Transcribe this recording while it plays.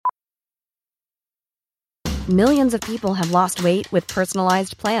Millions of people have lost weight with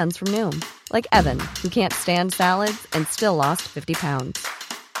personalized plans from Noom. Like Evan, who can't stand salads and still lost 50 pounds.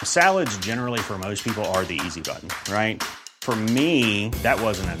 Salads generally for most people are the easy button, right? For me, that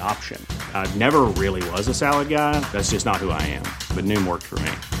wasn't an option. I never really was a salad guy. That's just not who I am. But Noom worked for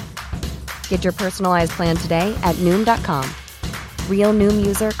me. Get your personalized plan today at Noom.com. Real Noom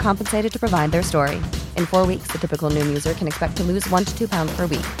user compensated to provide their story. In 4 weeks, the typical Noom user can expect to lose 1 to 2 pounds per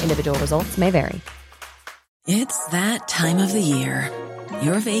week. Individual results may vary. It's that time of the year.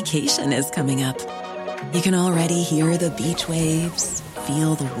 Your vacation is coming up. You can already hear the beach waves,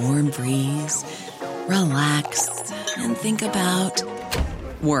 feel the warm breeze, relax, and think about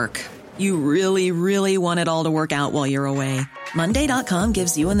work. You really, really want it all to work out while you're away. Monday.com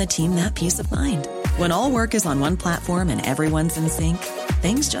gives you and the team that peace of mind. When all work is on one platform and everyone's in sync,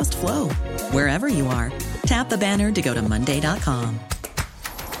 things just flow. Wherever you are, tap the banner to go to Monday.com.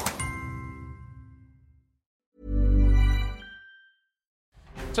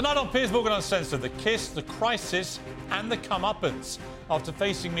 Tonight on Piers Morgan Uncensored, the kiss, the crisis, and the comeuppance. After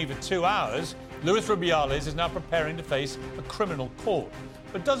facing me for 2 hours, Luis Rubiales is now preparing to face a criminal court.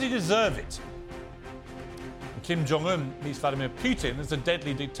 But does he deserve it? Kim Jong-un meets Vladimir Putin as the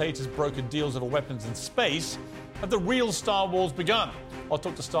deadly dictators broker deals over weapons in space. Have the real Star Wars begun? I'll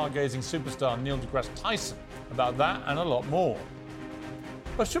talk to stargazing superstar Neil deGrasse Tyson about that and a lot more.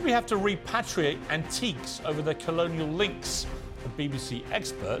 But should we have to repatriate antiques over their colonial links? The BBC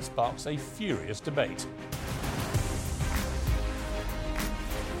expert sparks a furious debate.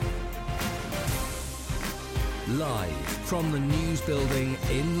 Live from the News Building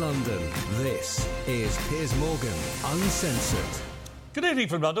in London, this is Piers Morgan Uncensored. Good evening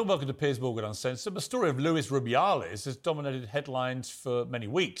from London. Welcome to Piers Morgan Uncensored. The story of Luis Rubiales has dominated headlines for many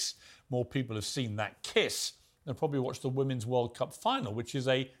weeks. More people have seen that kiss than probably watched the Women's World Cup final, which is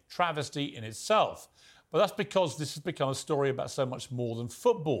a travesty in itself. But that's because this has become a story about so much more than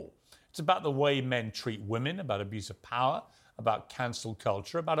football. It's about the way men treat women, about abuse of power, about cancel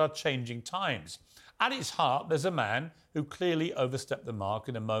culture, about our changing times. At its heart, there's a man who clearly overstepped the mark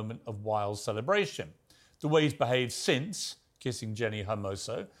in a moment of wild celebration. The way he's behaved since, kissing Jenny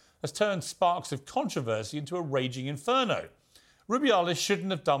Hermoso, has turned sparks of controversy into a raging inferno. Rubiales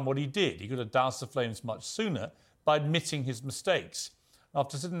shouldn't have done what he did. He could have doused the flames much sooner by admitting his mistakes.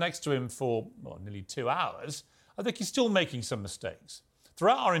 After sitting next to him for nearly 2 hours, I think he's still making some mistakes.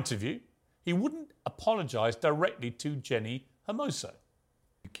 Throughout our interview, he wouldn't apologise directly to Jenny Hermoso.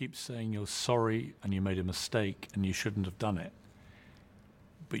 You keep saying you're sorry and you made a mistake and you shouldn't have done it,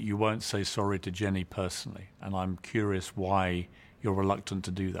 but you won't say sorry to Jenny personally, and I'm curious why you're reluctant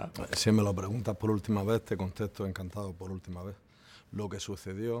to do that. Si me lo preguntas por última vez, te contesto encantado por última vez. Lo que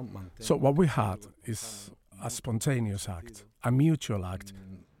sucedió. So what we had is a spontaneous act, a mutual act,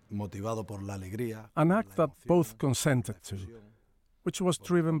 motivado por la alegría, an act that both consented to, which was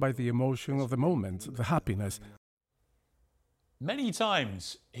driven by the emotion of the moment, the happiness. Many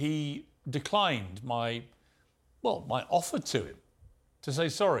times he declined my offer to him to say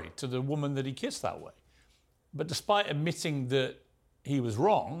sorry to the woman that he kissed that way. But despite admitting that he was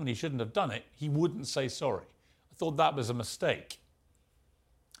wrong and he shouldn't have done it, he wouldn't say sorry. I thought that was a mistake.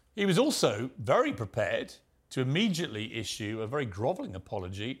 He was also very prepared to immediately issue a very grovelling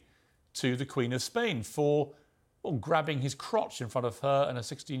apology to the Queen of Spain for grabbing his crotch in front of her and her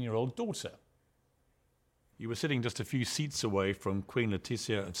 16-year-old daughter. You were sitting just a few seats away from Queen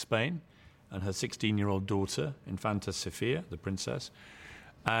Letizia of Spain and her 16-year-old daughter, Infanta Sofia, the princess,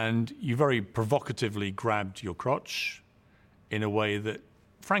 and you very provocatively grabbed your crotch in a way that,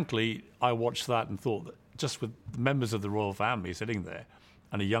 frankly, I watched that and thought that just with the members of the royal family sitting there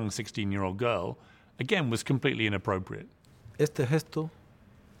and a young 16-year-old girl, again, was completely inappropriate. Este gesto,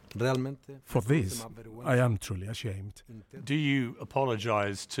 realmente. For this, I am truly ashamed. Do you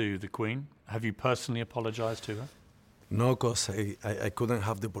apologise to the Queen? Have you personally apologised to her? No, because I couldn't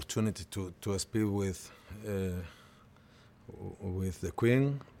have the opportunity to speak with the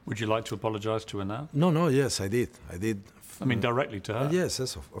Queen. Would you like to apologise to her now? No, yes, I did. I mean, directly to her? Yes,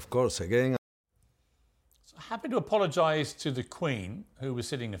 of course, again. Happy to apologise to the Queen, who was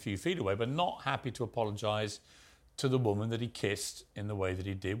sitting a few feet away, but not happy to apologise to the woman that he kissed in the way that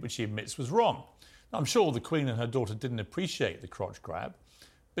he did, which he admits was wrong. Now, I'm sure the Queen and her daughter didn't appreciate the crotch grab,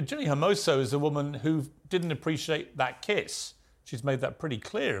 but Jenny Hermoso is a woman who didn't appreciate that kiss. She's made that pretty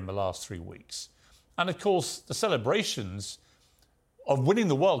clear in the last 3 weeks. And of course, the celebrations of winning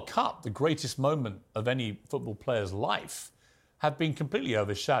the World Cup, the greatest moment of any football player's life, have been completely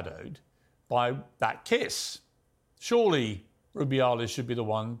overshadowed by that kiss. Surely Rubiales should be the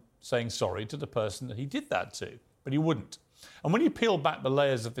one saying sorry to the person that he did that to, but he wouldn't. And when you peel back the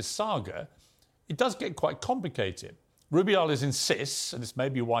layers of this saga, it does get quite complicated. Rubiales insists, and this may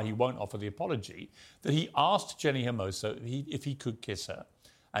be why he won't offer the apology, that he asked Jenny Hermoso if he could kiss her.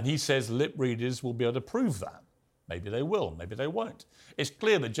 And he says lip readers will be able to prove that. Maybe they will, maybe they won't. It's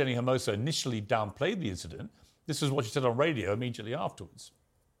clear that Jenny Hermoso initially downplayed the incident. This is what she said on radio immediately afterwards.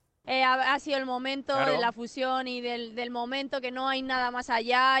 Ha sido el momento de la fusión y del momento que no hay nada más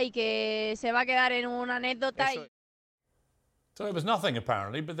allá y que se va a quedar en una anécdota. So it was nothing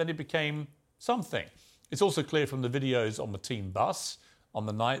apparently, but then it became something. It's also clear from the videos on the team bus on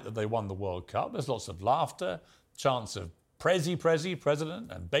the night that they won the World Cup. There's lots of laughter, chants of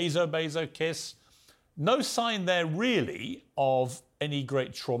President, and Bezo, kiss. No sign there really of any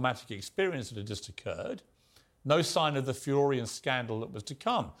great traumatic experience that had just occurred. No sign of the furore and scandal that was to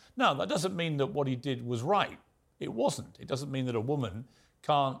come. Now, that doesn't mean that what he did was right. It wasn't. It doesn't mean that a woman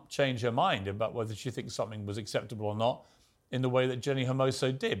can't change her mind about whether she thinks something was acceptable or not in the way that Jenny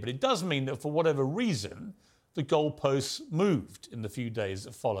Hermoso did. But it does mean that for whatever reason, the goalposts moved in the few days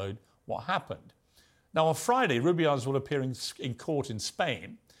that followed what happened. Now, on Friday, Rubiales will appear in court in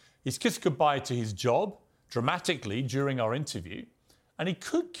Spain. He's kissed goodbye to his job, dramatically, during our interview, and he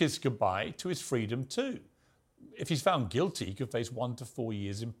could kiss goodbye to his freedom too. If he's found guilty, he could face 1 to 4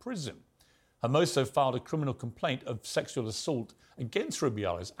 years in prison. Hermoso filed a criminal complaint of sexual assault against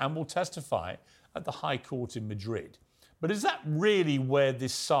Rubiales and will testify at the High Court in Madrid. But is that really where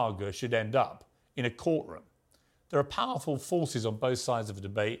this saga should end up? In a courtroom? There are powerful forces on both sides of the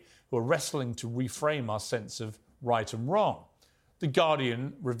debate who are wrestling to reframe our sense of right and wrong. The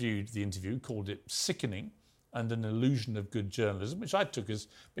Guardian reviewed the interview, called it sickening and an illusion of good journalism, which I took as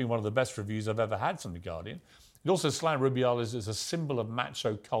being one of the best reviews I've ever had from The Guardian. It also slammed Rubiales as a symbol of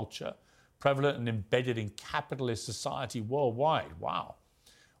macho culture, prevalent and embedded in capitalist society worldwide. Wow.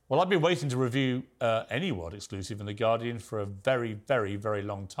 Well, I've been waiting to review any world exclusive in The Guardian for a very, very, very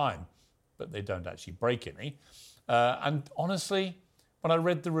long time, but they don't actually break any. And honestly, when I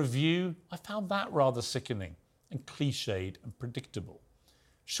read the review, I found that rather sickening and cliched and predictable.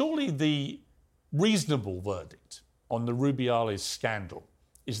 Surely the reasonable verdict on the Rubiales scandal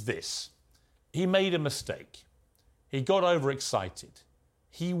is this. He made a mistake. He got overexcited.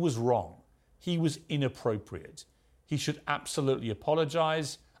 He was wrong. He was inappropriate. He should absolutely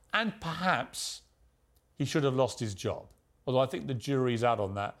apologise, and perhaps he should have lost his job. Although I think the jury's out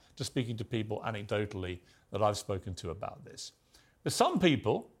on that, just speaking to people anecdotally that I've spoken to about this. But some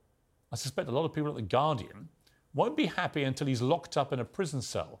people, I suspect a lot of people at The Guardian, won't be happy until he's locked up in a prison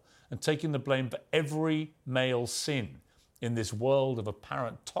cell and taking the blame for every male sin in this world of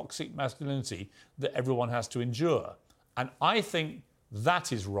apparent toxic masculinity that everyone has to endure. And I think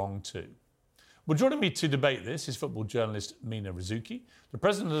that is wrong too. Well, joining me to debate this is football journalist Mina Rizuki, the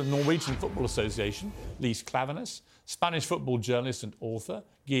president of the Norwegian Football Association, Lise Klaveness, Spanish football journalist and author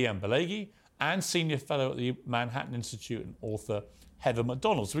Guillaume Belegui, and senior fellow at the Manhattan Institute and author Heather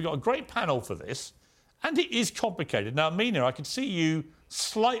McDonald. So we've got a great panel for this, and it is complicated. Now, Mina, I can see you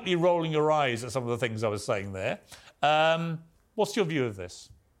slightly rolling your eyes at some of the things I was saying there. What's your view of this?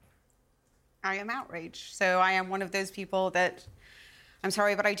 I am outraged. So I am one of those people that, I'm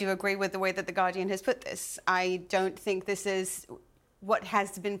sorry, but I do agree with the way that The Guardian has put this. I don't think this is what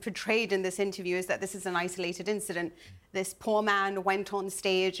has been portrayed in this interview, is that this is an isolated incident. This poor man went on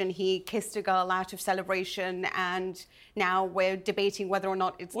stage and he kissed a girl out of celebration, and now we're debating whether or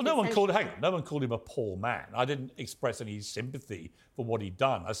not it's... Well, no one called him a poor man. I didn't express any sympathy for what he'd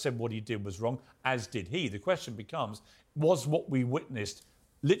done. I said what he did was wrong, as did he. The question becomes, was what we witnessed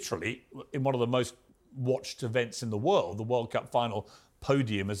literally in one of the most watched events in the world, the World Cup final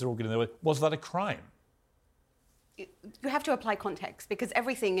podium, as they're all getting there, was that a crime? You have to apply context, because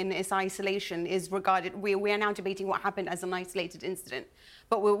everything in its isolation is regarded... We are now debating what happened as an isolated incident.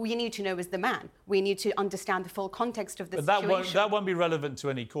 But what we need to know is the man. We need to understand the full context of the situation. But that won't be relevant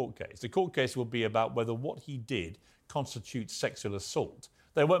to any court case. The court case will be about whether what he did constitutes sexual assault.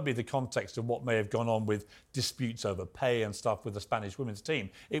 There won't be the context of what may have gone on with disputes over pay and stuff with the Spanish women's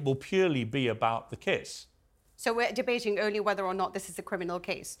team. It will purely be about the kiss. So we're debating only whether or not this is a criminal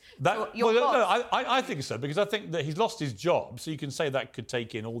case. I think so, because I think that he's lost his job, so you can say that could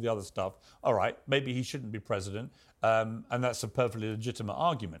take in all the other stuff. All right, maybe he shouldn't be president, and that's a perfectly legitimate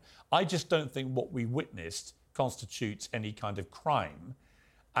argument. I just don't think what we witnessed constitutes any kind of crime,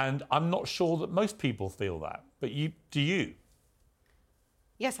 and I'm not sure that most people feel that. But do you?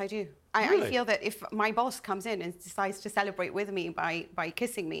 Yes, I do. Really? I feel that if my boss comes in and decides to celebrate with me by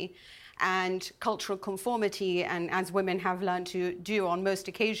kissing me, and cultural conformity, and as women have learned to do on most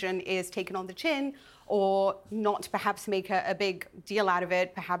occasions, is taken on the chin, or not perhaps make a big deal out of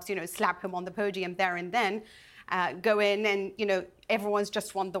it, perhaps, slap him on the podium there and then, go in and, everyone's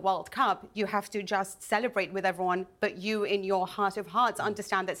just won the World Cup. You have to just celebrate with everyone, but you, in your heart of hearts,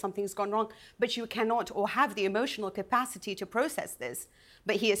 understand that something's gone wrong, but you cannot or have the emotional capacity to process this.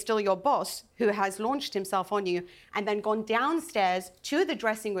 But he is still your boss who has launched himself on you and then gone downstairs to the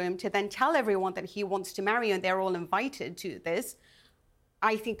dressing room to then tell everyone that he wants to marry you and they're all invited to this.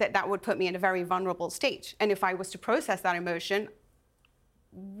 I think that that would put me in a very vulnerable state. And if I was to process that emotion,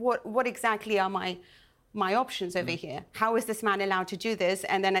 what exactly are my options over here? How is this man allowed to do this?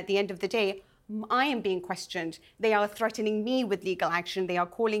 And then at the end of the day, I am being questioned. They are threatening me with legal action. They are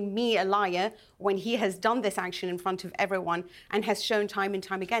calling me a liar when he has done this action in front of everyone and has shown time and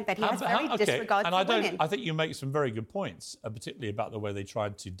time again that he has very disregard for women. I think you make some very good points, particularly about the way they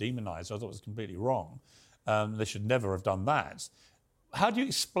tried to demonise. I thought it was completely wrong. They should never have done that. How do you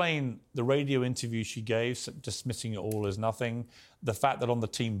explain the radio interview she gave, dismissing it all as nothing, the fact that on the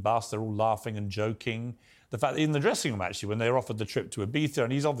team bus they're all laughing and joking, the fact that in the dressing room, actually, when they were offered the trip to Ibiza,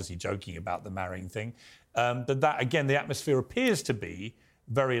 and he's obviously joking about the marrying thing, that again, the atmosphere appears to be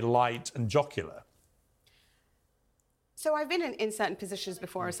very light and jocular. So I've been in certain positions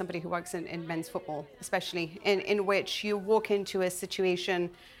before as somebody who works in men's football, especially, in which you walk into a situation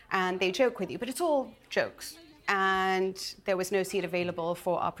and they joke with you, but it's all jokes. And there was no seat available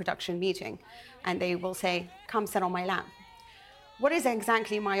for our production meeting. And they will say, come sit on my lap. What is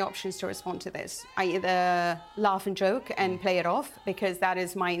exactly my options to respond to this? I either laugh and joke and play it off, because that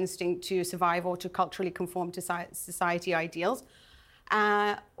is my instinct to survive or to culturally conform to society ideals,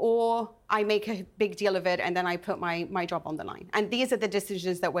 or I make a big deal of it and then I put my job on the line. And these are the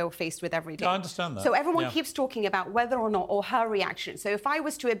decisions that we're faced with every day. I understand that. So everyone keeps talking about whether or not, or her reaction. So if I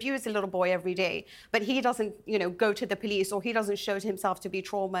was to abuse a little boy every day, but he doesn't, go to the police, or he doesn't show himself to be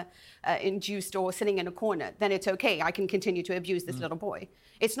trauma-induced or sitting in a corner, then it's okay. I can continue to abuse this little boy.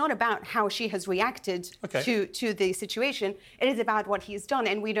 It's not about how she has reacted to the situation. It is about what he's done,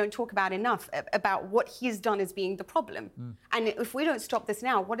 and we don't talk about enough about what he's done as being the problem. And if we don't stop this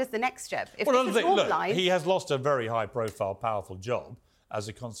now, what is the next step? If he has lost a very high-profile, powerful job as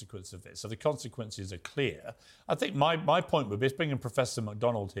a consequence of this. So the consequences are clear. I think my point would be, it's bringing Professor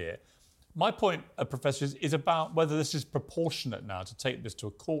MacDonald here, my point, Professor, is about whether this is proportionate now to take this to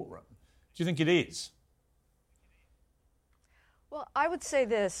a courtroom. Do you think it is? Well, I would say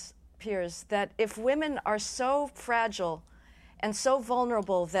this, Piers, that if women are so fragile and so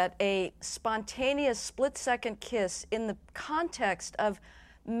vulnerable that a spontaneous split-second kiss in the context of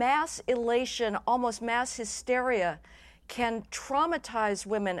mass elation, almost mass hysteria, can traumatize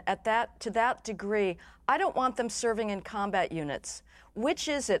women to that degree, I don't want them serving in combat units. Which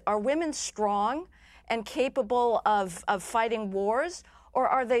is it? Are women strong and capable of fighting wars, or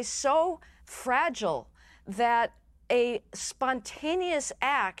are they so fragile that a spontaneous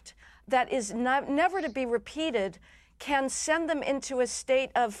act that is never to be repeated can send them into a state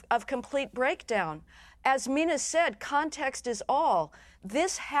of complete breakdown? As Mina said, context is all.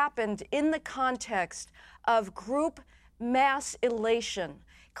 This happened in the context of group mass elation.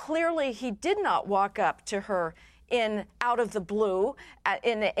 Clearly, he did not walk up to her out of the blue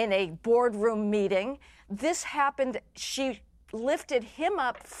in a boardroom meeting. This happened, she lifted him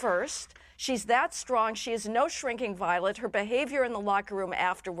up first. She's that strong. She is no shrinking violet. Her behavior in the locker room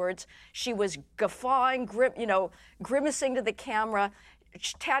afterwards, she was guffawing, grimacing to the camera,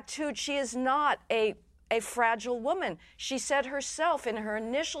 tattooed. She is not a fragile woman. She said herself in her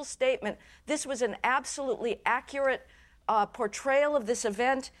initial statement, this was an absolutely accurate portrayal of this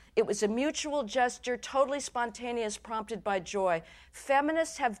event. It was a mutual gesture, totally spontaneous, prompted by joy.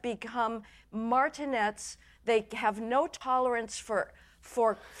 Feminists have become martinets. They have no tolerance for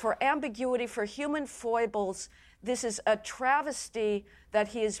ambiguity, for human foibles. This is a travesty that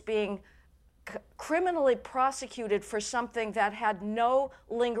he is being criminally prosecuted for something that had no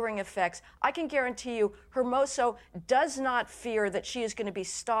lingering effects. I can guarantee you, Hermoso does not fear that she is going to be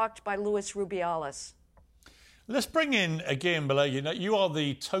stalked by Luis Rubiales. Let's bring in Guillaume Belay. You are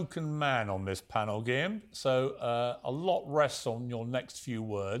the token man on this panel, Guillaume, so a lot rests on your next few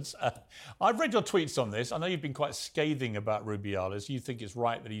words. I've read your tweets on this. I know you've been quite scathing about Rubiales. You think it's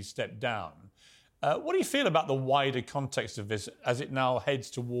right that he stepped down. What do you feel about the wider context of this as it now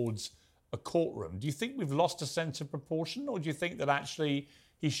heads towards a courtroom? Do you think we've lost a sense of proportion, or do you think that actually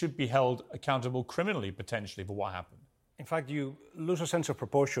he should be held accountable criminally, potentially, for what happened? In fact, you lose a sense of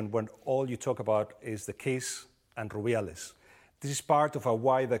proportion when all you talk about is the case and Rubiales. This is part of a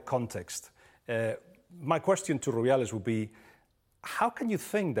wider context. My question to Rubiales would be, how can you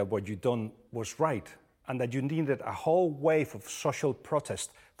think that what you've done was right and that you needed a whole wave of social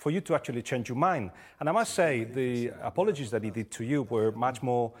protest for you to actually change your mind? And I must say, the apologies that he did to you were much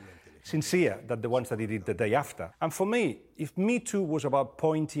more sincere than the ones that he did the day after. And for me, if Me Too was about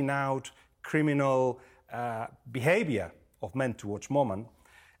pointing out criminal behavior of men towards women,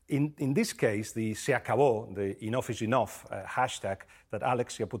 in this case, the se acabó, the enough is enough hashtag that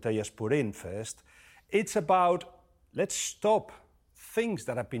Alexia Putellas put in first, it's about let's stop things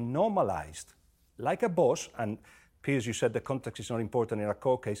that have been normalized, like a boss, and Piers, you said the context is not important in a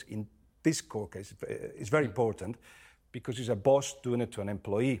court case. In this court case, it's very important because it's a boss doing it to an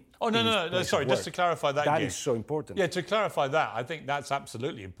employee. Oh, no, sorry, just to clarify that. That is so important. Yeah, to clarify that, I think that's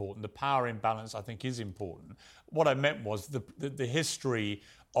absolutely important. The power imbalance, I think, is important. What I meant was the history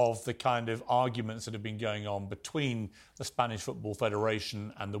of the kind of arguments that have been going on between the Spanish Football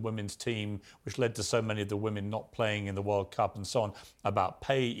Federation and the women's team, which led to so many of the women not playing in the World Cup and so on, about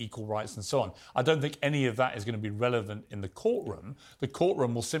pay, equal rights and so on. I don't think any of that is going to be relevant in the courtroom. The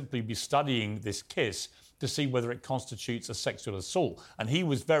courtroom will simply be studying this kiss to see whether it constitutes a sexual assault. And he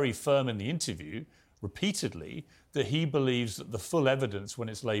was very firm in the interview, repeatedly, that he believes that the full evidence, when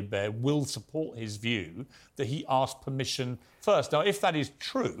it's laid bare, will support his view that he asked permission first. Now, if that is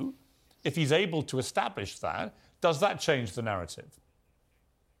true, if he's able to establish that, does that change the narrative?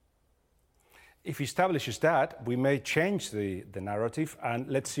 If he establishes that, we may change the narrative, and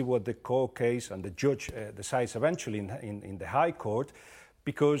let's see what the court case and the judge decides eventually in the High Court,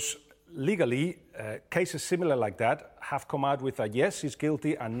 because legally, cases similar like that have come out with a yes, he's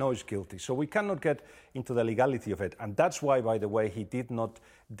guilty, and no, he's guilty. So we cannot get into the legality of it. And that's why, by the way, he did not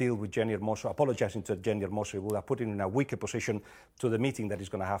deal with Jenny Hermoso, apologizing to Jenny Hermoso. He would have put him in a weaker position to the meeting that he's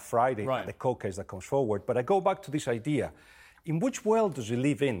going to have Friday, right, the court case that comes forward. But I go back to this idea. In which world does he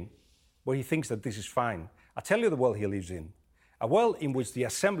live in where he thinks that this is fine? I'll tell you the world he lives in. A world in which the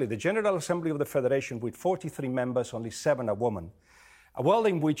Assembly, the General Assembly of the Federation, with 43 members, only 7 are women. A world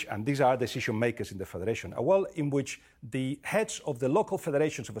in which, and these are decision makers in the Federation, a world in which the heads of the local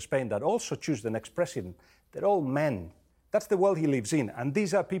federations of Spain that also choose the next president, they're all men. That's the world he lives in. And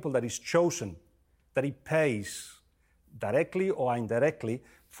these are people that he's chosen, that he pays directly or indirectly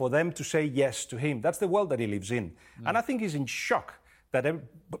for them to say yes to him. That's the world that he lives in. And I think he's in shock that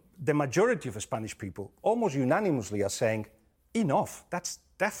the majority of Spanish people almost unanimously are saying, enough, that's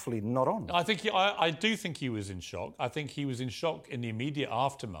definitely not on. I do think he was in shock. I think he was in shock in the immediate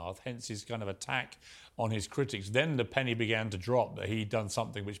aftermath, hence his kind of attack on his critics. Then the penny began to drop that he'd done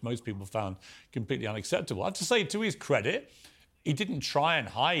something which most people found completely unacceptable. I have to say, to his credit, he didn't try and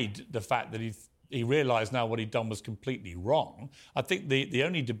hide the fact that he realised now what he'd done was completely wrong. I think the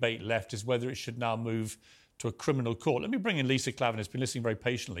only debate left is whether it should now move to a criminal court. Let me bring in Lisa Klavan, who's been listening very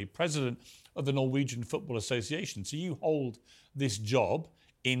patiently, president of the Norwegian Football Association. So you hold this job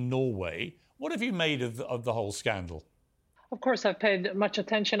in Norway. What have you made of the whole scandal? Of course, I've paid much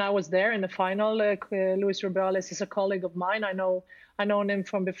attention. I was there in the final. Luis Rubiales is a colleague of mine. I know him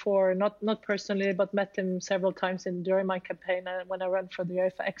from before, not personally, but met him several times during my campaign when I ran for the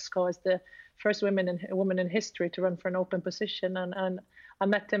UEFA Exco as the first woman in history to run for an open position. And I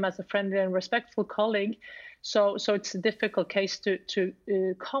met him as a friendly and respectful colleague. So it's a difficult case to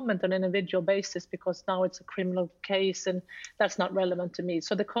comment on an individual basis because now it's a criminal case and that's not relevant to me.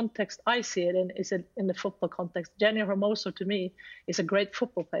 So the context I see it in is in the football context. Jenny Hermoso, to me, is a great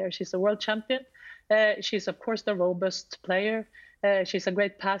football player. She's a world champion. She's, of course, the robust player. She's a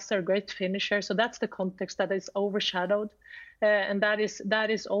great passer, a great finisher. So that's the context that is overshadowed. And that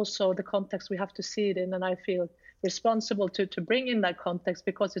is also the context we have to see it in. And I feel responsible to bring in that context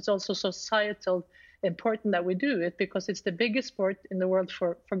because it's also societal important that we do it because it's the biggest sport in the world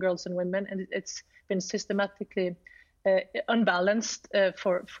for girls and women, and it's been systematically unbalanced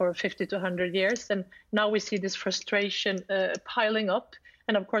for 50 to 100 years, and now we see this frustration piling up.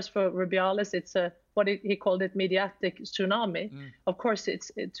 And of course, for Rubiales, it's what he called it, mediatic tsunami. Of course,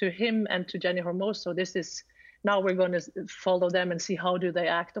 it's to him and to Jenny Hermoso. This is now we're going to follow them and see how do they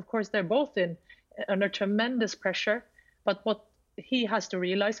act. Of course, they're both under tremendous pressure, but what he has to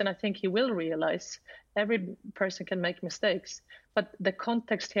realize, and I think he will realize, every person can make mistakes. But the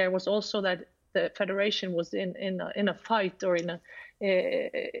context here was also that the federation was in a fight or in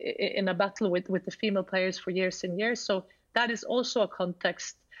a battle with the female players for years and years. So that is also a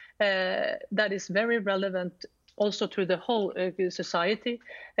context that is very relevant also to the whole society,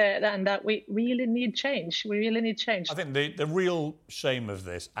 and that we really need change. We really need change. I think the real shame of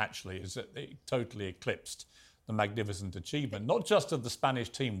this actually is that it totally eclipsed the magnificent achievement, not just of the Spanish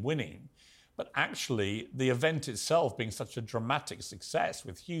team winning, but actually the event itself being such a dramatic success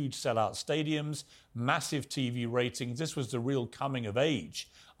with huge sellout stadiums, massive TV ratings. This was the real coming of age,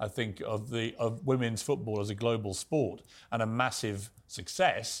 I think, of women's football as a global sport, and a massive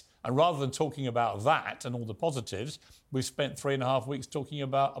success. And rather than talking about that and all the positives, we've spent 3.5 weeks talking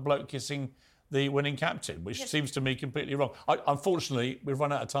about a bloke kissing the winning captain, which seems to me completely wrong. Unfortunately, we've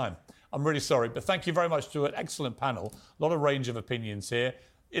run out of time. I'm really sorry, but thank you very much to an excellent panel. A lot of range of opinions here.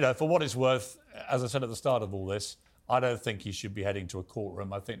 For what it's worth, as I said at the start of all this, I don't think he should be heading to a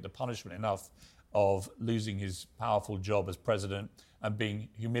courtroom. I think the punishment enough of losing his powerful job as president and being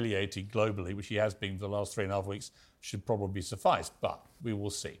humiliated globally, which he has been for the last 3.5 weeks, should probably suffice. But we will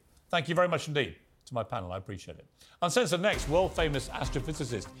see. Thank you very much indeed to my panel. I appreciate it. Uncensored next, world-famous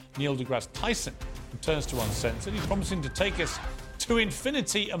astrophysicist Neil deGrasse Tyson returns to Uncensored. He's promising to take us to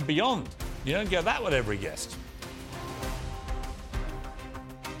infinity and beyond. You don't get that with every guest.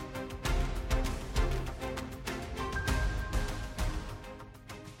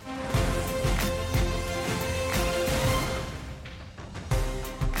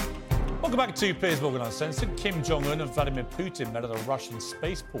 Welcome back to Piers Morgan Uncensored. Kim Jong-un and Vladimir Putin met at a Russian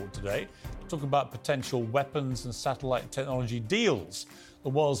spaceport today to talk about potential weapons and satellite technology deals. The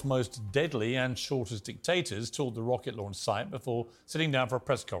world's most deadly and shortest dictators toured the rocket launch site before sitting down for a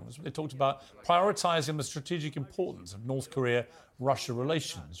press conference. They talked about prioritising the strategic importance of North Korea-Russia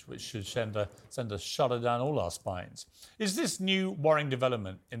relations, which should send a shudder down all our spines. Is this new worrying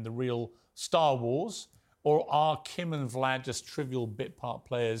development in the real Star Wars, or are Kim and Vlad just trivial bit part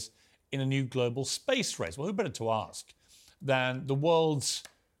players in a new global space race? Well, who better to ask than the world's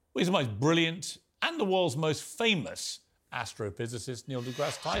most brilliant and the world's most famous astrophysicist, Neil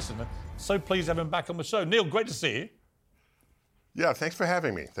deGrasse Tyson. I'm so pleased to have him back on the show. Neil, great to see you. Yeah, thanks for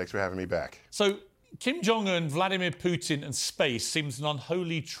having me. Thanks for having me back. So, Kim Jong-un, Vladimir Putin and space seems an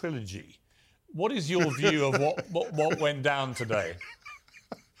unholy trilogy. What is your view of what went down today?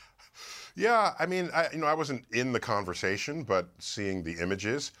 Yeah, I mean, I wasn't in the conversation, but seeing the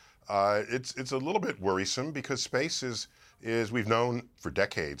images, it's a little bit worrisome because space is we've known for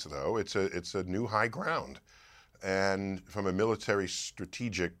decades, though, it's a new high ground. And from a military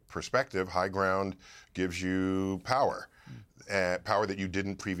strategic perspective, high ground gives you power, power that you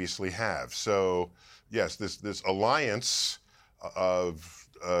didn't previously have. So, yes, this alliance of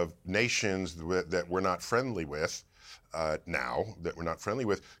nations that we're not friendly with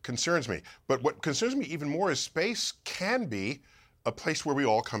concerns me. But what concerns me even more is space can be a place where we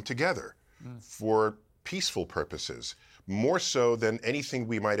all come together for peaceful purposes, more so than anything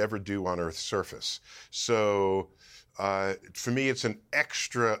we might ever do on Earth's surface. So for me, it's an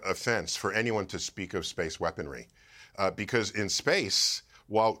extra offense for anyone to speak of space weaponry. Because in space,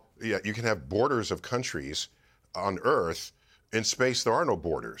 while you can have borders of countries on Earth, in space there are no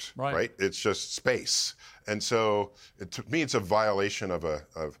borders, right? It's just space. And so to me, it's a violation of a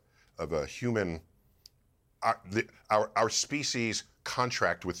human, our species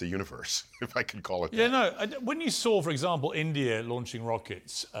contract with the universe, if I can call it that. Yeah, no. When you saw, for example, India launching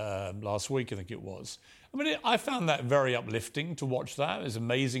rockets last week, I think it was, I found that very uplifting to watch that. It was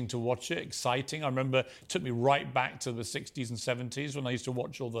amazing to watch it, exciting. I remember it took me right back to the 60s and 70s when I used to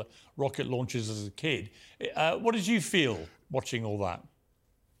watch all the rocket launches as a kid. What did you feel watching all that?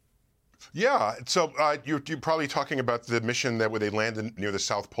 Yeah, so you're probably talking about the mission where they landed near the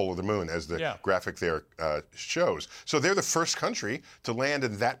South Pole of the Moon, as the graphic there shows. So they're the first country to land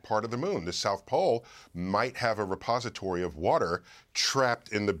in that part of the Moon. The South Pole might have a repository of water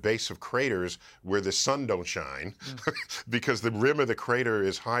trapped in the base of craters where the sun don't shine, because the rim of the crater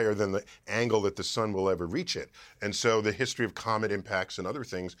is higher than the angle that the sun will ever reach it. And so the history of comet impacts and other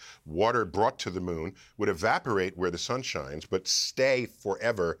things, water brought to the Moon would evaporate where the sun shines, but stay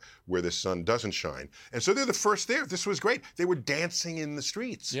forever where the sun doesn't shine. And so they're the first there. This was great. They were dancing in the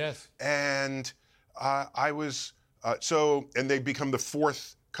streets. Yes. And and they become the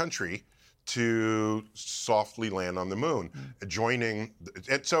fourth country to softly land on the Moon, joining.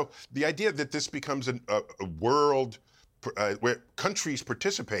 And so the idea that this becomes a world where countries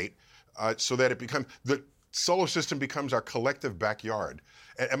participate so that it becomes, the solar system becomes our collective backyard.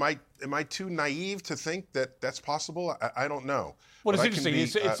 Am I too naive to think that that's possible? I don't know. Well, it's interesting.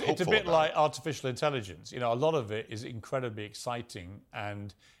 It's a bit like artificial intelligence. A lot of it is incredibly exciting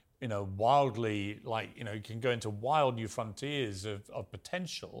and, wildly, can go into wild new frontiers of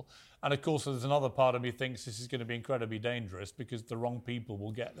potential. And of course, there's another part of me thinks this is going to be incredibly dangerous because the wrong people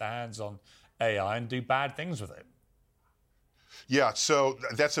will get their hands on AI and do bad things with it. Yeah, so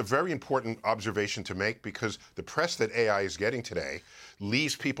that's a very important observation to make, because the press that AI is getting today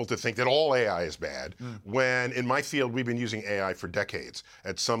leads people to think that all AI is bad, when in my field we've been using AI for decades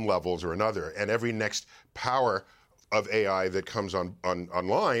at some levels or another, and every next power of AI that comes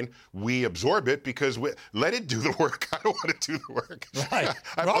online, we absorb it because let it do the work. I don't want to do the work. Right.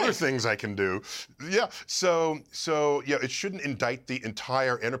 I have other things I can do. Yeah. So yeah, it shouldn't indict the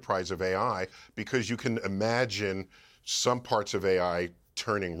entire enterprise of AI, because you can imagine some parts of AI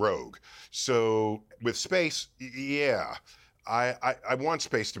turning rogue. So with space, yeah, I want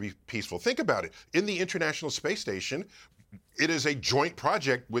space to be peaceful. Think about it. In the International Space Station, it is a joint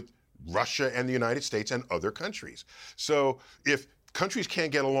project with Russia and the United States and other countries. So if countries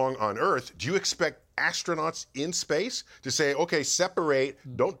can't get along on Earth, do you expect astronauts in space to say, okay, separate,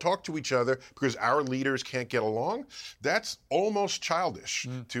 don't talk to each other because our leaders can't get along? That's almost childish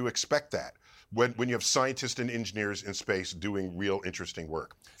to expect that when you have scientists and engineers in space doing real interesting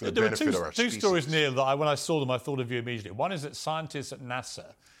work for the benefit of our species. Two stories, Neil, that when I saw them, I thought of you immediately. One is that scientists at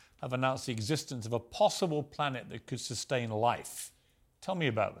NASA have announced the existence of a possible planet that could sustain life. Tell me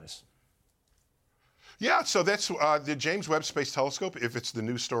about this. Yeah, so that's the James Webb Space Telescope, if it's the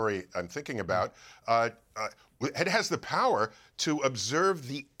new story I'm thinking about, it has the power to observe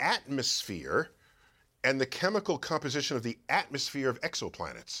the atmosphere and the chemical composition of the atmosphere of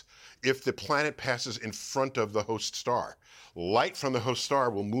exoplanets if the planet passes in front of the host star. Light from the host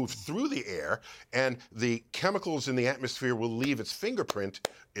star will move through the air, and the chemicals in the atmosphere will leave its fingerprint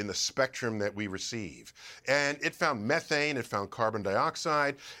in the spectrum that we receive. And it found methane, it found carbon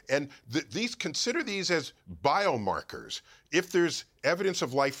dioxide, and consider these as biomarkers. If there's evidence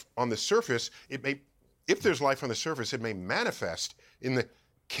of life on the surface, it may manifest in the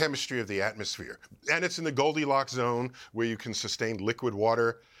chemistry of the atmosphere. And it's in the Goldilocks zone where you can sustain liquid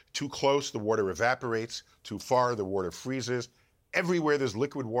water. Too close, the water evaporates. Too far, the water freezes. Everywhere there's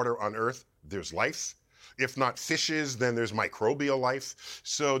liquid water on Earth, there's life. If not fishes, then there's microbial life.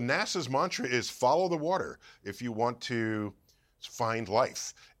 So NASA's mantra is follow the water if you want to find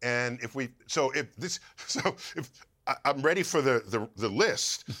life. And if I'm ready for the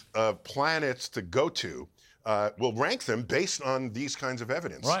list of planets to go to. We'll rank them based on these kinds of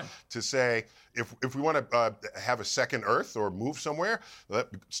evidence. Right. To say, if we want to have a second Earth or move somewhere,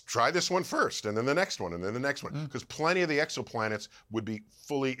 let's try this one first, and then the next one, and then the next one. Because plenty of the exoplanets would be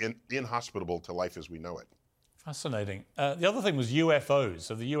fully inhospitable to life as we know it. Fascinating. The other thing was UFOs.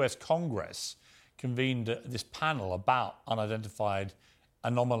 So the US Congress convened this panel about unidentified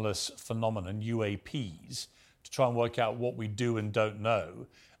anomalous phenomenon, UAPs, to try and work out what we do and don't know.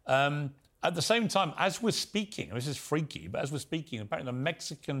 At the same time, as we're speaking, and this is freaky, but as we're speaking, apparently in the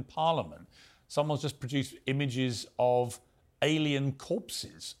Mexican parliament, someone's just produced images of alien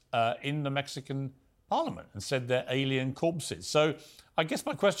corpses in the Mexican parliament and said they're alien corpses. So I guess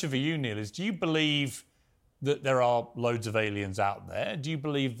my question for you, Neil, is do you believe that there are loads of aliens out there? Do you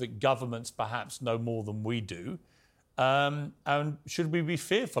believe that governments perhaps know more than we do? And should we be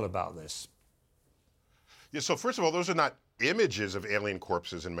fearful about this? Yeah, so first of all, those are not images of alien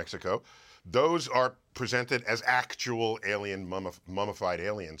corpses in Mexico. Those are presented as actual alien, mummified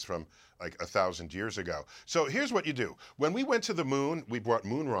aliens from like 1,000 years ago. So here's what you do. When we went to the moon, we brought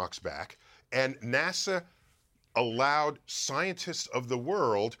moon rocks back, and NASA allowed scientists of the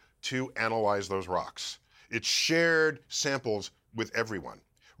world to analyze those rocks. It shared samples with everyone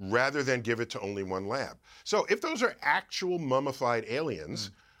rather than give it to only one lab. So if those are actual mummified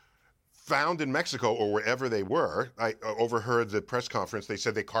aliens, found in Mexico or wherever they were, I overheard the press conference, they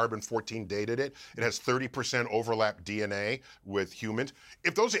said they carbon-14 dated it. It has 30% overlap DNA with humans.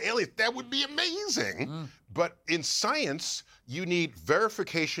 If those are aliens, that would be amazing. But in science, you need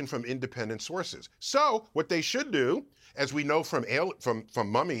verification from independent sources. So what they should do, as we know from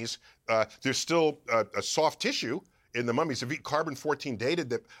mummies, there's still a soft tissue in the mummies. If he carbon-14 dated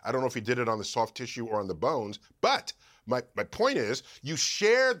that, I don't know if he did it on the soft tissue or on the bones, but my point is, you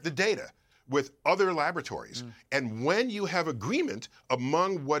share the data with other laboratories. And when you have agreement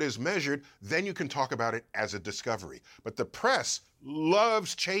among what is measured, then you can talk about it as a discovery. But the press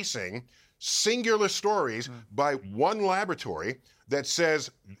loves chasing singular stories by one laboratory that says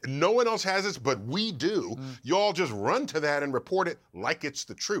no one else has this, but we do. You all just run to that and report it like it's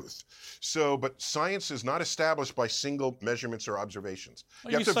the truth. So, but science is not established by single measurements or observations.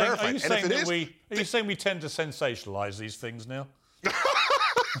 You have to verify. Are you saying we tend to sensationalize these things, Neil?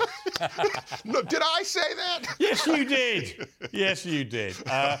 No, did I say that? Yes, you did. Yes, you did.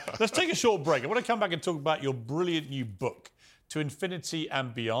 Let's take a short break. I want to come back and talk about your brilliant new book, To Infinity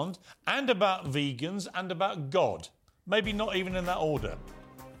and Beyond, and about vegans and about God. Maybe not even in that order.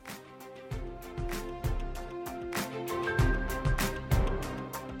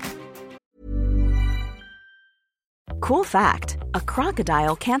 Cool fact, a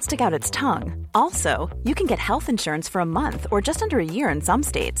crocodile can't stick out its tongue. Also, you can get health insurance for a month or just under a year in some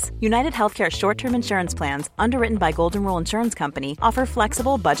states. United Healthcare short-term insurance plans, underwritten by Golden Rule Insurance Company, offer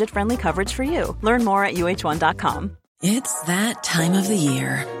flexible, budget-friendly coverage for you. Learn more at uh1.com. It's that time of the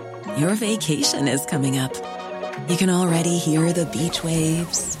year. Your vacation is coming up. You can already hear the beach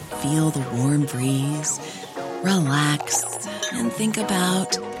waves, feel the warm breeze, relax, and think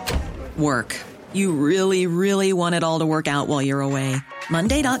about work. You really, really want it all to work out while you're away.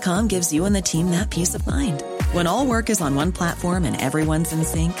 Monday.com gives you and the team that peace of mind. When all work is on one platform and everyone's in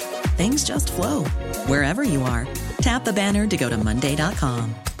sync, things just flow. Wherever you are, tap the banner to go to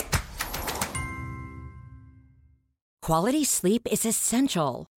Monday.com. Quality sleep is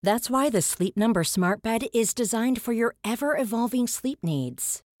essential. That's why the Sleep Number Smart Bed is designed for your ever-evolving sleep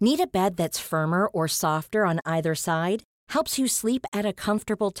needs. Need a bed that's firmer or softer on either side? Helps you sleep at a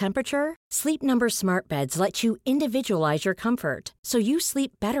comfortable temperature? Sleep Number Smart Beds let you individualize your comfort, so you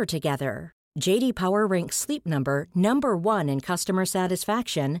sleep better together. J.D. Power ranks Sleep Number number 1 in customer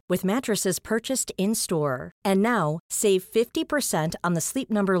satisfaction with mattresses purchased in-store. And now, save 50% on the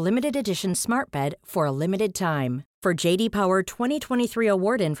Sleep Number Limited Edition Smart Bed for a limited time. For J.D. Power 2023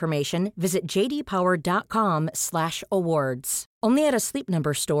 award information, visit jdpower.com/awards. Only at a Sleep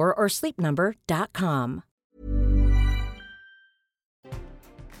Number store or sleepnumber.com.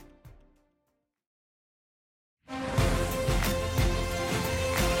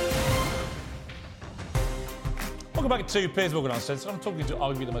 Welcome back to Piers Morgan Uncensored. I'm talking to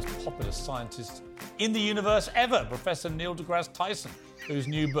arguably the most popular scientist in the universe ever, Professor Neil deGrasse Tyson, whose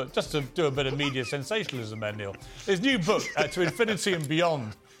new book, just to do a bit of media sensationalism there, Neil, his new book, To Infinity and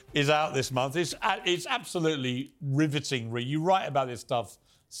Beyond, is out this month. It's absolutely riveting. You write about this stuff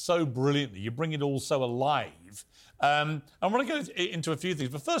so brilliantly. You bring it all so alive. I want to go into a few things.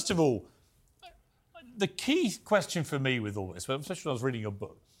 But first of all, the key question for me with all this, especially when I was reading your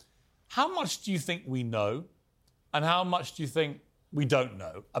book, how much do you think we know and how much do you think we don't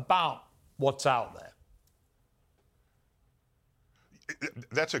know about what's out there?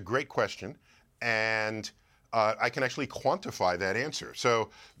 That's a great question, and I can actually quantify that answer. So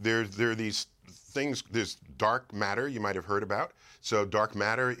there are these things, there's dark matter you might have heard about. So dark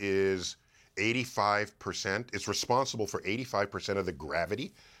matter is 85%, it's responsible for 85% of the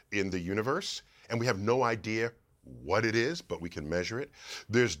gravity in the universe, and we have no idea what it is, but we can measure it.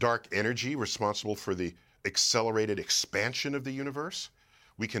 There's dark energy responsible for the accelerated expansion of the universe.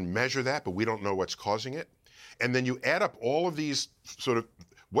 We can measure that, but we don't know what's causing it. And then you add up all of these sort of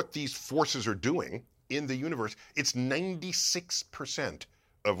what these forces are doing in the universe. It's 96%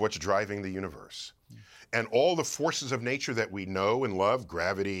 of what's driving the universe. And all the forces of nature that we know and love,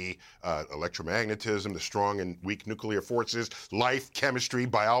 gravity, electromagnetism, the strong and weak nuclear forces, life, chemistry,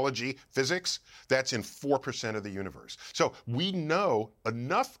 biology, physics, that's in 4% of the universe. So we know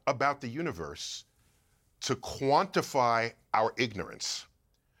enough about the universe to quantify our ignorance.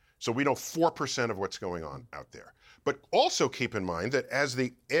 So we know 4% of what's going on out there. But also keep in mind that as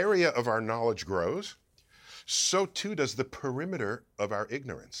the area of our knowledge grows, so too does the perimeter of our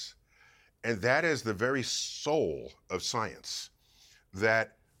ignorance. And that is the very soul of science.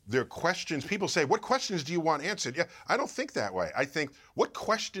 That there are questions, people say, what questions do you want answered? Yeah, I don't think that way. I think, what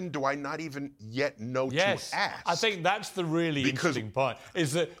question do I not even yet know to ask? I think that's the really interesting part,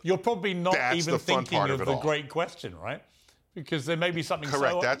 is that you're probably not even thinking of the great question, right? Because there may be something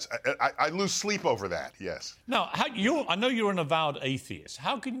correct. I lose sleep over that, yes. Now, I know you're an avowed atheist.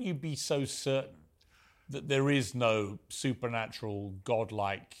 How can you be so certain that there is no supernatural,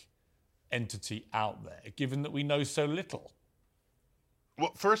 godlike entity out there, given that we know so little?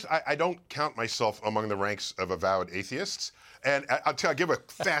 Well, first, I don't count myself among the ranks of avowed atheists. And I'll give a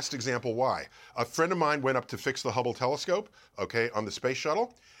fast example why. A friend of mine went up to fix the Hubble telescope, on the space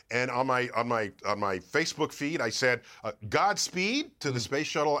shuttle. And on my Facebook feed, I said, Godspeed to the space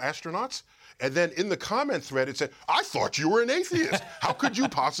shuttle astronauts. And then in the comment thread, it said, I thought you were an atheist. How could you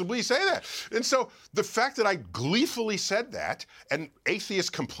possibly say that? And so the fact that I gleefully said that and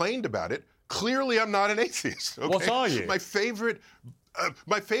atheists complained about it, clearly I'm not an atheist. Okay? What are you? My favorite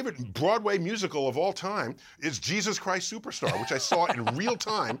Broadway musical of all time is Jesus Christ Superstar, which I saw in real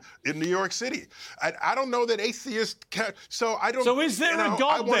time in New York City. I don't know that atheists can, so I don't... So is there a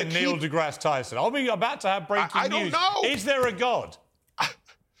God then, Neil deGrasse Tyson? I'll be about to have breaking news. I don't know. Is there a God?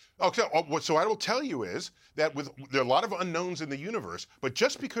 Okay, so what I will tell you is that there are a lot of unknowns in the universe, but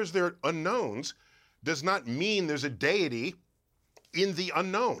just because there are unknowns does not mean there's a deity in the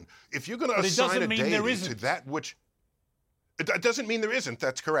unknown. If you're going to assign a deity to that which... It doesn't mean there isn't,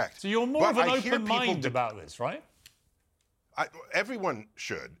 that's correct. So you're more of an open mind about this, right? Everyone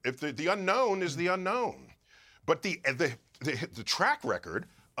should. If the unknown is the unknown. But the track record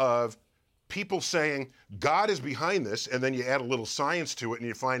of people saying God is behind this, and then you add a little science to it and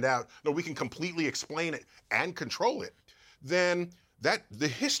you find out, no, we can completely explain it and control it, then the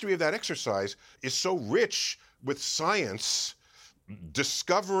history of that exercise is so rich with science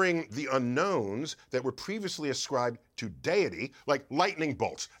discovering the unknowns that were previously ascribed to deity, like lightning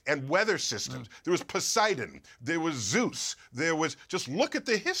bolts and weather systems. There was Poseidon, there was Zeus, just look at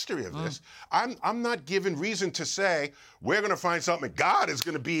the history of this. I'm not given reason to say we're going to find something, God is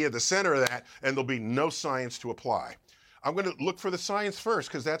going to be at the center of that, and there'll be no science to apply. I'm going to look for the science first,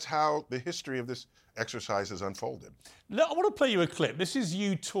 because that's how the history of this exercise is unfolded. Now, I want to play you a clip. This is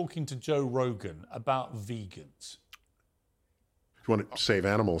you talking to Joe Rogan about vegans. If you want to save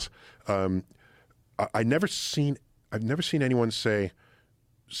animals, I've never seen anyone say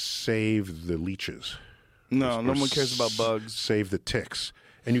save the leeches. No one cares about bugs. Save the ticks.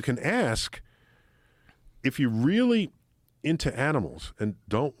 And you can ask, if you're really into animals and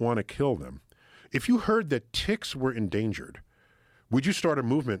don't want to kill them, if you heard that ticks were endangered, would you start a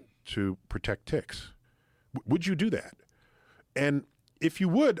movement to protect ticks? Would you do that? And if you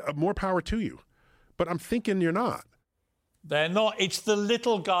would, more power to you. But I'm thinking you're not. They're not. It's the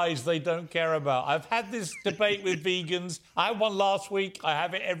little guys they don't care about. I've had this debate with vegans. I had one last week. I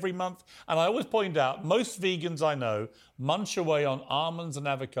have it every month. And I always point out, most vegans I know munch away on almonds and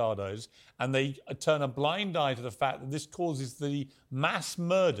avocados, and they turn a blind eye to the fact that this causes the mass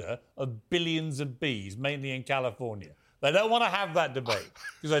murder of billions of bees, mainly in California. They don't want to have that debate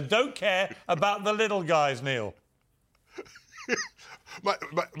because they don't care about the little guys, Neil. My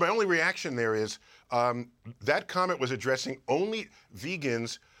only reaction there is that comment was addressing only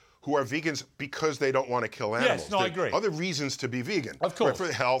vegans who are vegans because they don't want to kill animals. Yes, no, I agree. Other reasons to be vegan. Of course.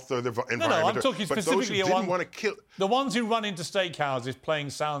 For health or the environment. No, I'm talking but specifically those who didn't want to kill. The ones who run into steakhouses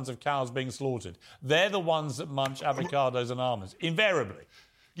playing sounds of cows being slaughtered, they're the ones that munch avocados and almonds, invariably.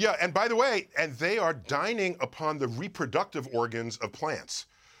 Yeah, and by the way, and they are dining upon the reproductive organs of plants.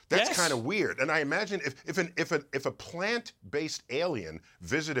 That's kind of weird. And I imagine if a plant-based alien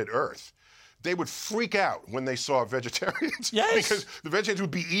visited Earth, they would freak out when they saw vegetarians. Yes. Because the vegetarians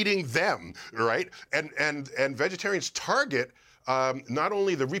would be eating them, right? And vegetarians target not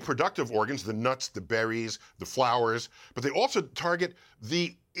only the reproductive organs, the nuts, the berries, the flowers, but they also target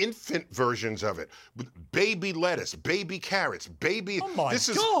the infant versions of it. Baby lettuce, baby carrots, baby... Oh my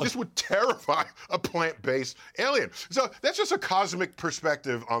God. This would terrify a plant-based alien. So that's just a cosmic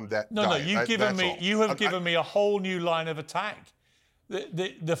perspective on that diet. You have given me a whole new line of attack.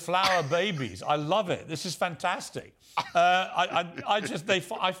 The flower babies. I love it. This is fantastic.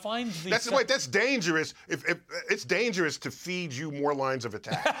 I find these... That's dangerous. If it's dangerous to feed you more lines of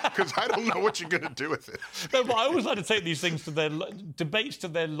attack, because I don't know what you're going to do with it. No, but I always like to take these things to their debates to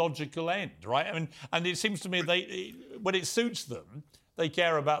their logical end, right? I mean, and it seems to me when it suits them, they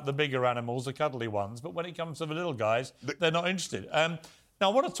care about the bigger animals, the cuddly ones, but when it comes to the little guys, they're not interested. Now,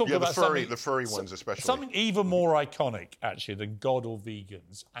 I want to talk about the furry ones especially. Something even more iconic, actually, than God or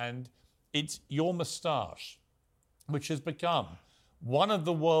vegans, and it's your moustache, which has become one of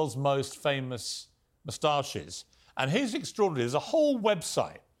the world's most famous moustaches. And here's extraordinary. There's a whole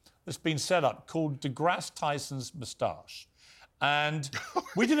website that's been set up called DeGrasse Tyson's Moustache. And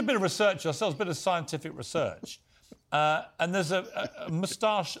we did a bit of research ourselves, a bit of scientific research. And there's a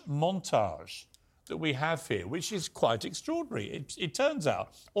moustache montage that we have here, which is quite extraordinary. It turns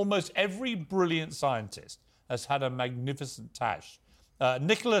out almost every brilliant scientist has had a magnificent tash.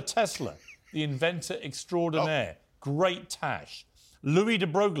 Nikola Tesla, the inventor extraordinaire, great tash. Louis de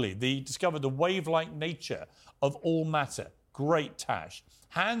Broglie, discovered the wave-like nature of all matter, great tash.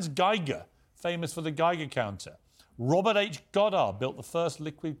 Hans Geiger, famous for the Geiger counter. Robert H. Goddard built the first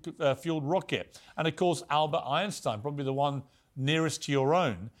liquid-fueled rocket. And, of course, Albert Einstein, probably the one nearest to your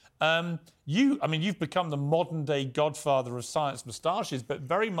own. You've become the modern-day godfather of science moustaches, but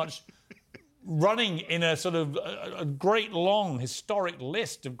very much running in a sort of a great, long, historic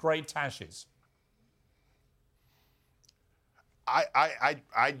list of great tashes.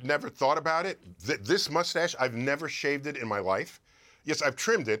 I never thought about it. This mustache, I've never shaved it in my life. Yes, I've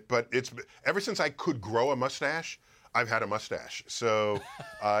trimmed it, but it's ever since I could grow a mustache, I've had a mustache. So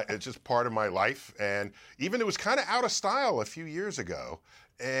it's just part of my life. And even it was kind of out of style a few years ago.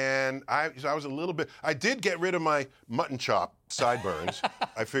 And I was a little bit... I did get rid of my mutton chop sideburns.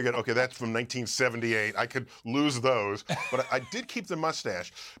 I figured, okay, that's from 1978. I could lose those. But I did keep the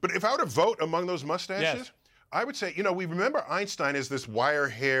mustache. But if I were to vote among those mustaches... Yes. I would say, we remember Einstein as this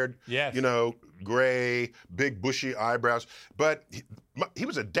wire-haired, yes. Gray, big bushy eyebrows, but he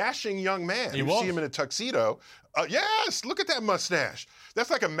was a dashing young man. You see him in a tuxedo. Yes, look at that mustache. That's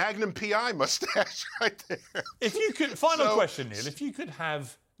like a Magnum PI mustache right there. If you could, final question, Neil, if you could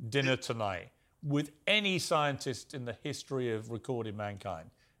have dinner tonight with any scientist in the history of recorded mankind,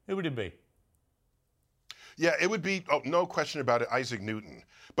 who would it be? Yeah, it would be, no question about it, Isaac Newton.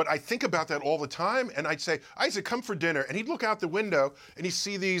 But I think about that all the time, and I'd say, Isaac, come for dinner. And he'd look out the window, and he'd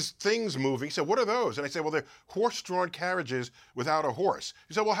see these things moving. He said, what are those? And I'd say, well, they're horse-drawn carriages without a horse.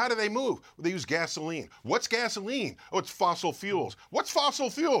 He said, well, how do they move? Well, they use gasoline. What's gasoline? Oh, it's fossil fuels. What's fossil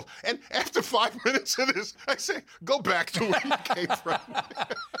fuels? And after 5 minutes of this, I say, go back to where you came from.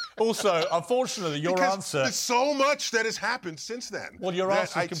 Also, unfortunately, your answer... There's so much that has happened since then. Well, your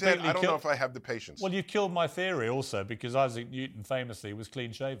answer is completely... I don't know if I have the patience. Well, you've killed my theory also, because Isaac Newton famously was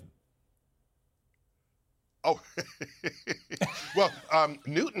clean-shaven. Oh, well,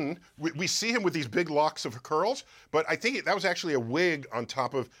 Newton, we see him with these big locks of curls, but I think that was actually a wig on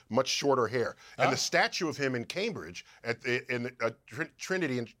top of much shorter hair. And the statue of him in Cambridge, in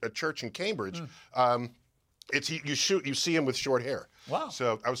Trinity Church in Cambridge, you see him with short hair. Wow.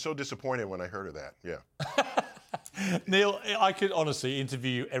 So I was so disappointed when I heard of that, yeah. Neil, I could honestly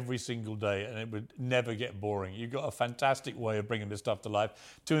interview you every single day and it would never get boring. You've got a fantastic way of bringing this stuff to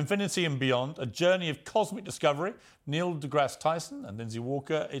life. To Infinity and Beyond, a journey of cosmic discovery. Neil deGrasse Tyson and Lindsay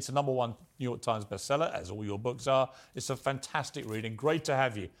Walker. It's a #1 New York Times bestseller, as all your books are. It's a fantastic read and great to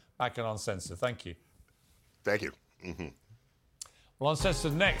have you back on Uncensored. Thank you. Thank you. Mm-hmm. Well,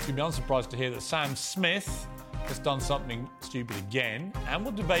 Uncensored next, you'll be unsurprised to hear that Sam Smith has done something stupid again, and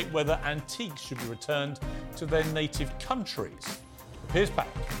we'll debate whether antiques should be returned to their native countries. Piers back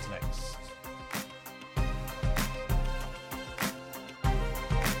is next.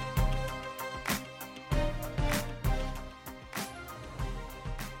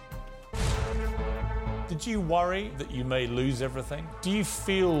 Did you worry that you may lose everything? Do you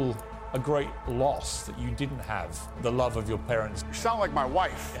feel a great loss that you didn't have the love of your parents? You sound like my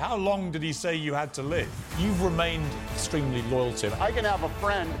wife. How long did he say you had to live? You've remained extremely loyal to him. I can have a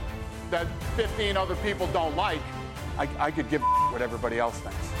friend that 15 other people don't like. I could give what everybody else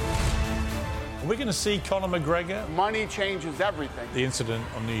thinks. Are we going to see Conor McGregor? Money changes everything. The incident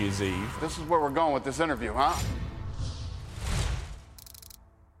on New Year's Eve. This is where we're going with this interview, huh?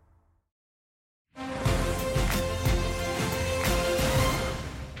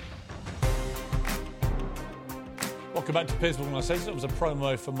 Welcome back to Piers Morgan Uncensored. It was a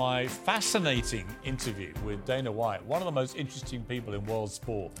promo for my fascinating interview with Dana White, one of the most interesting people in world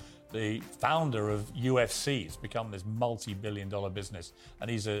sport, the founder of UFC. It's become this multi-billion-dollar business, and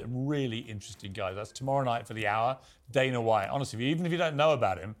he's a really interesting guy. That's tomorrow night for the hour. Dana White. Honestly, even if you don't know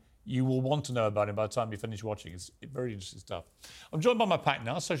about him, you will want to know about him by the time you finish watching. It's very interesting stuff. I'm joined by my pack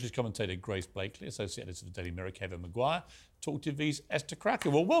now, socialist commentator Grace Blakely, associate editor of the Daily Mirror, Kevin Maguire, Talk TV's Esther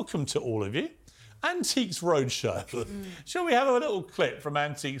Cracker. Well, welcome to all of you. Antiques Roadshow. Shall we have a little clip from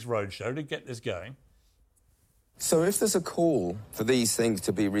Antiques Roadshow to get this going? So if there's a call for these things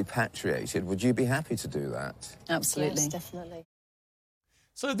to be repatriated, would you be happy to do that? Absolutely. Yes, definitely.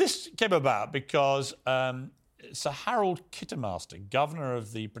 So this came about because Sir Harold Kittermaster, governor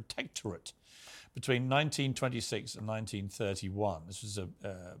of the Protectorate between 1926 and 1931, this was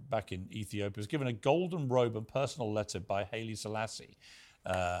back in Ethiopia, was given a golden robe and personal letter by Haile Selassie,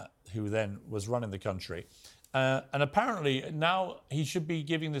 who then was running the country. And apparently now he should be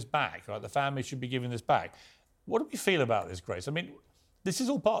giving this back, right? The family should be giving this back. What do we feel about this, Grace? I mean, this is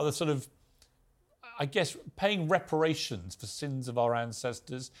all part of the sort of, I guess, paying reparations for sins of our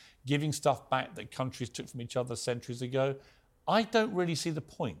ancestors, giving stuff back that countries took from each other centuries ago. I don't really see the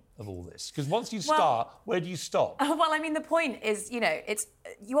point of all this, because once you start, where do you stop? Well, I mean, the point is,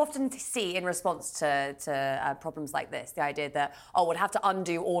 you often see in response to problems like this, the idea that, we'll have to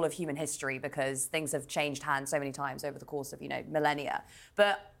undo all of human history because things have changed hands so many times over the course of, millennia.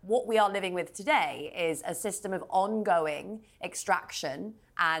 But what we are living with today is a system of ongoing extraction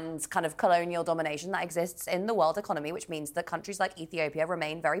and kind of colonial domination that exists in the world economy, which means that countries like Ethiopia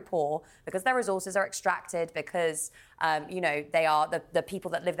remain very poor because their resources are extracted, because, they are the people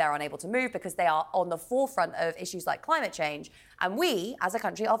that live there are unable to move, because they are on the forefront of issues like climate change. And we, as a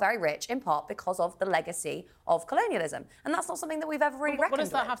country, are very rich, in part because of the legacy of colonialism. And that's not something that we've ever really reckoned with. What does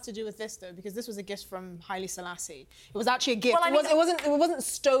that have to do with this, though? Because this was a gift from Haile Selassie. It was actually a gift. Well, I mean, it wasn't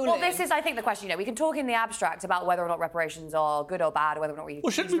stolen. Well, this is, I think, the question. We can talk in the abstract about whether or not reparations are good or bad, or whether or not we...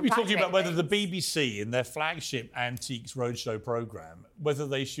 Well, shouldn't we be talking about whether the BBC, in their flagship Antiques Roadshow programme, whether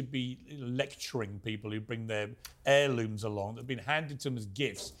they should be lecturing people who bring their heirlooms along that have been handed to them as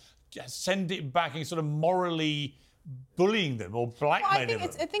gifts send it back and sort of morally bullying them or blackmailing them?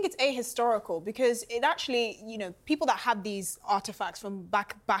 I think it's ahistorical because it actually, people that have these artifacts from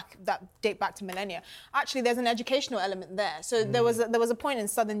back that date back to millennia, actually there's an educational element there. So there was a point in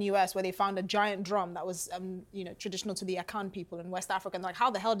southern US where they found a giant drum that was traditional to the Akan people in West Africa, and like, how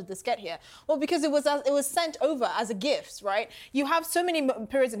the hell did this get here? Well, because it was sent over as a gift, right? You have so many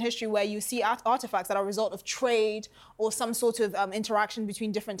periods in history where you see artifacts that are a result of trade or some sort of interaction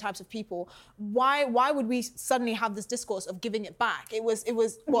between different types of people. Why would we suddenly have this discourse of giving it back? It was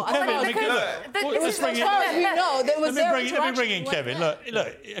well, as far as we know, there was zero interaction. Let me bring in Kevin.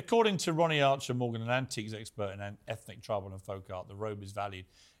 Look, according to Ronnie Archer Morgan, an antiques expert in ethnic tribal and folk art, the robe is valued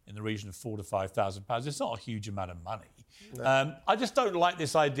in the region of £4,000 to £5,000. It's not a huge amount of money. No. I just don't like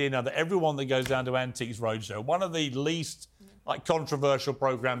this idea now that everyone that goes down to Antiques Roadshow, one of the least controversial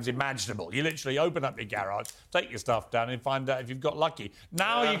programmes imaginable. You literally open up your garage, take your stuff down and find out if you've got lucky.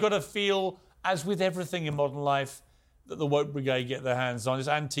 Now you've got to feel, as with everything in modern life, that the woke brigade get their hands on. This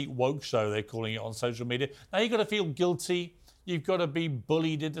antique woke show, they're calling it on social media. Now you've got to feel guilty. You've got to be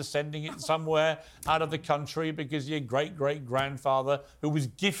bullied into sending it somewhere out of the country because your great-great-grandfather, who was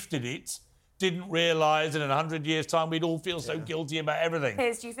gifted it, didn't realise in 100 years' time we'd all feel so guilty about everything.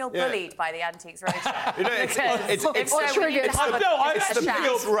 Piers, do you feel bullied by the Antiques Roadshow?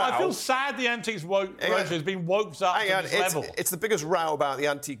 I feel sad the Antiques Roadshow has been woke up to this level. It's the biggest row about the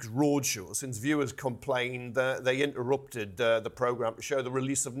Antiques Roadshow since viewers complained that they interrupted the programme to show the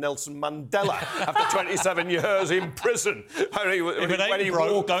release of Nelson Mandela after 27 years in prison. When he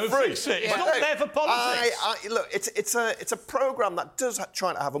broke, go fix it. It's not there for politics. Look, it's a programme that does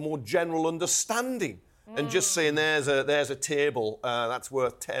try to have a more general understanding. And just saying there's a table that's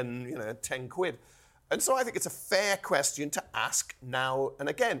worth 10 quid. And so I think it's a fair question to ask now and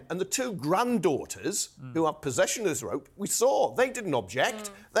again. And the two granddaughters who have possession of this rope, we saw, they didn't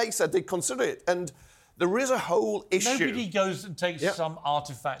object. They said they'd consider it. And there is a whole issue. Nobody goes and takes some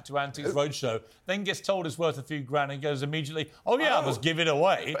artefact to Antiques Roadshow, then gets told it's worth a few grand and goes immediately, I must give it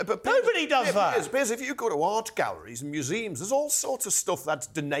away. But nobody does that. Piers, if you go to art galleries and museums, there's all sorts of stuff that's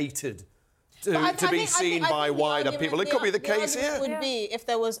donated to be seen by wider people. It could be the case here. Would be if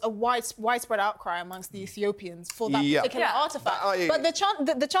there was a widespread outcry amongst the Ethiopians for that particular artifact. But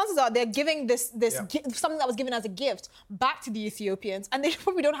the chances are they're giving this something that was given as a gift back to the Ethiopians, and they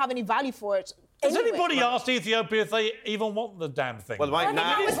probably don't have any value for it. Has anybody asked Ethiopia if they even want the damn thing? Well,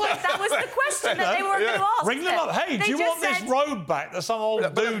 that was the question that they were going to ask. Ring them up. Hey, do you want this robe back that some old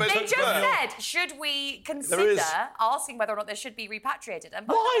dude... They just said, should we consider asking whether or not this should be repatriated? And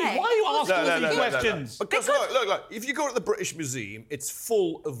why are you asking all these questions? Because look, if you go to the British Museum, it's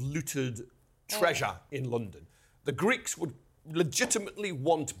full of looted treasure in London. The Greeks would legitimately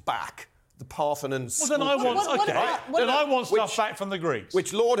want back the Parthenon sculpture. Well, then I want stuff back from the Greeks.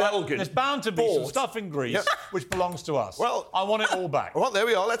 Which Lord Elgin There's bound to be some stuff in Greece which belongs to us. Well, I want it all back. Well, there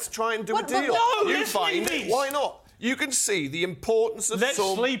we are. Let's try and do a deal. You find it. Why not? You can see the importance of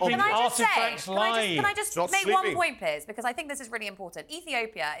sleeping artifacts live. Can I just make one point, Piers? Because I think this is really important.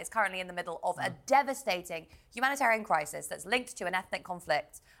 Ethiopia is currently in the middle of a devastating humanitarian crisis that's linked to an ethnic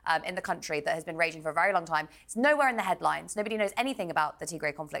conflict in the country that has been raging for a very long time. It's nowhere in the headlines. Nobody knows anything about the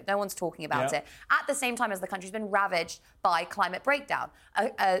Tigray conflict. No one's talking about it. At the same time as the country's been ravaged by climate breakdown,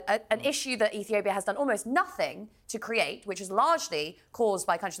 an issue that Ethiopia has done almost nothing to create, which is largely caused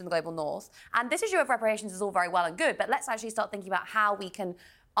by countries in the global north. And this issue of reparations is all very well and good, but let's actually start thinking about how we can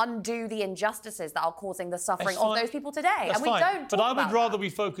undo the injustices that are causing the suffering of those people today. That's and we don't But I would rather we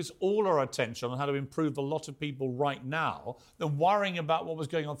focus all our attention on how to improve a lot of people right now than worrying about what was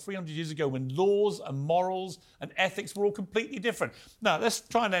going on 300 years ago when laws and morals and ethics were all completely different. Now, let's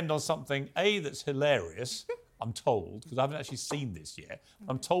try and end on something, that's hilarious, I'm told, because I haven't actually seen this yet.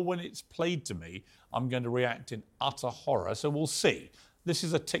 I'm told when it's played to me, I'm going to react in utter horror, so we'll see. This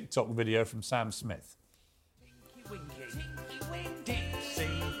is a TikTok video from Sam Smith.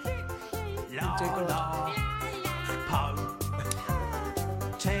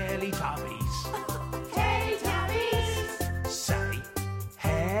 Teletubbies. Teletubbies. Say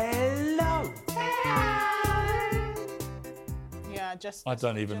hello. Yeah, just. I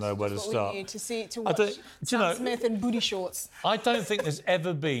don't even know where to start. We need to watch Sam Smith in booty shorts. I don't think there's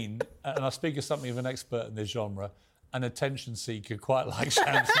ever been, and I speak as something of an expert in this genre, an attention seeker quite like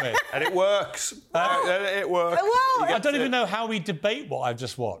Sam Smith. And it works. It works. Well, I don't even know how we debate what I've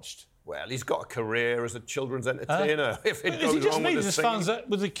just watched. Well, he's got a career as a children's entertainer. If it goes wrong with the fans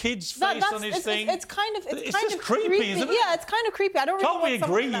with a kid's face on his thing. It's kind of creepy, isn't it? Yeah, it's kind of creepy. I don't. Can't we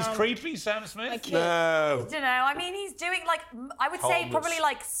agree he's creepy, Sam Smith? No. I don't know. I mean, he's doing I would say probably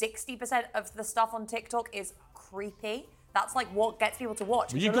 60% of the stuff on TikTok is creepy. That's like what gets people to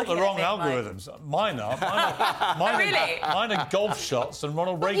watch. Well, you've got the wrong algorithms. Mine are. Mine are golf shots and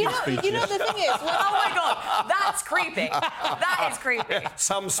Ronald Reagan speeches. You know, the thing is... oh, my God. That's creepy. That is creepy.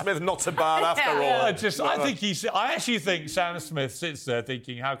 Sam Smith not so bad after all. I actually think Sam Smith sits there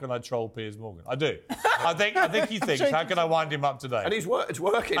thinking, how can I troll Piers Morgan? I do. I think he thinks, how can I wind him up today? And it's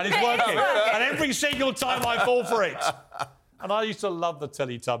working. And it's working. And every single time I fall for it. And I used to love the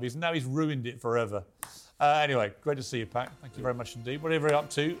Teletubbies, and now he's ruined it forever. Anyway, great to see you, Pat. Thank you very much indeed. Whatever you're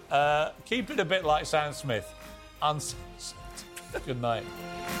up to, keep it a bit like Sam Smith. Uncensored. Good night.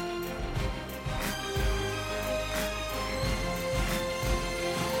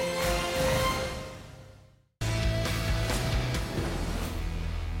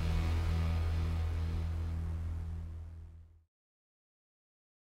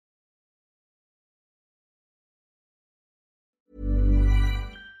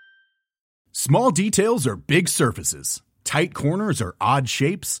 Small details are big surfaces. Tight corners are odd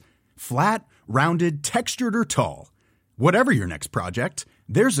shapes. Flat, rounded, textured, or tall. Whatever your next project,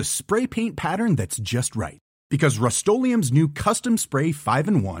 there's a spray paint pattern that's just right. Because Rust-Oleum's new Custom Spray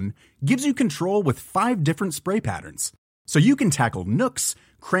 5-in-1 gives you control with 5 different spray patterns. So you can tackle nooks,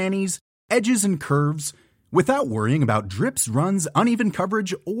 crannies, edges, and curves without worrying about drips, runs, uneven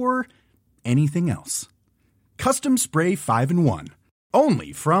coverage, or anything else. Custom Spray 5-in-1.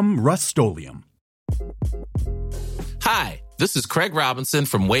 Only from Rust-Oleum. Hi, this is Craig Robinson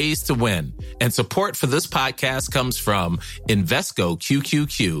from Ways to Win, and support for this podcast comes from Invesco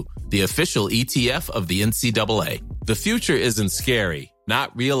QQQ, the official ETF of the NCAA. The future isn't scary.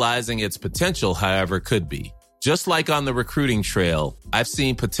 Not realizing its potential, however, could be. Just like on the recruiting trail, I've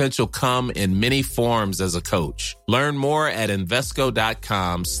seen potential come in many forms as a coach. Learn more at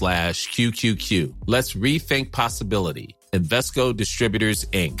Invesco.com/QQQ. Let's rethink possibility. Invesco Distributors,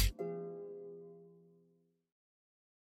 Inc.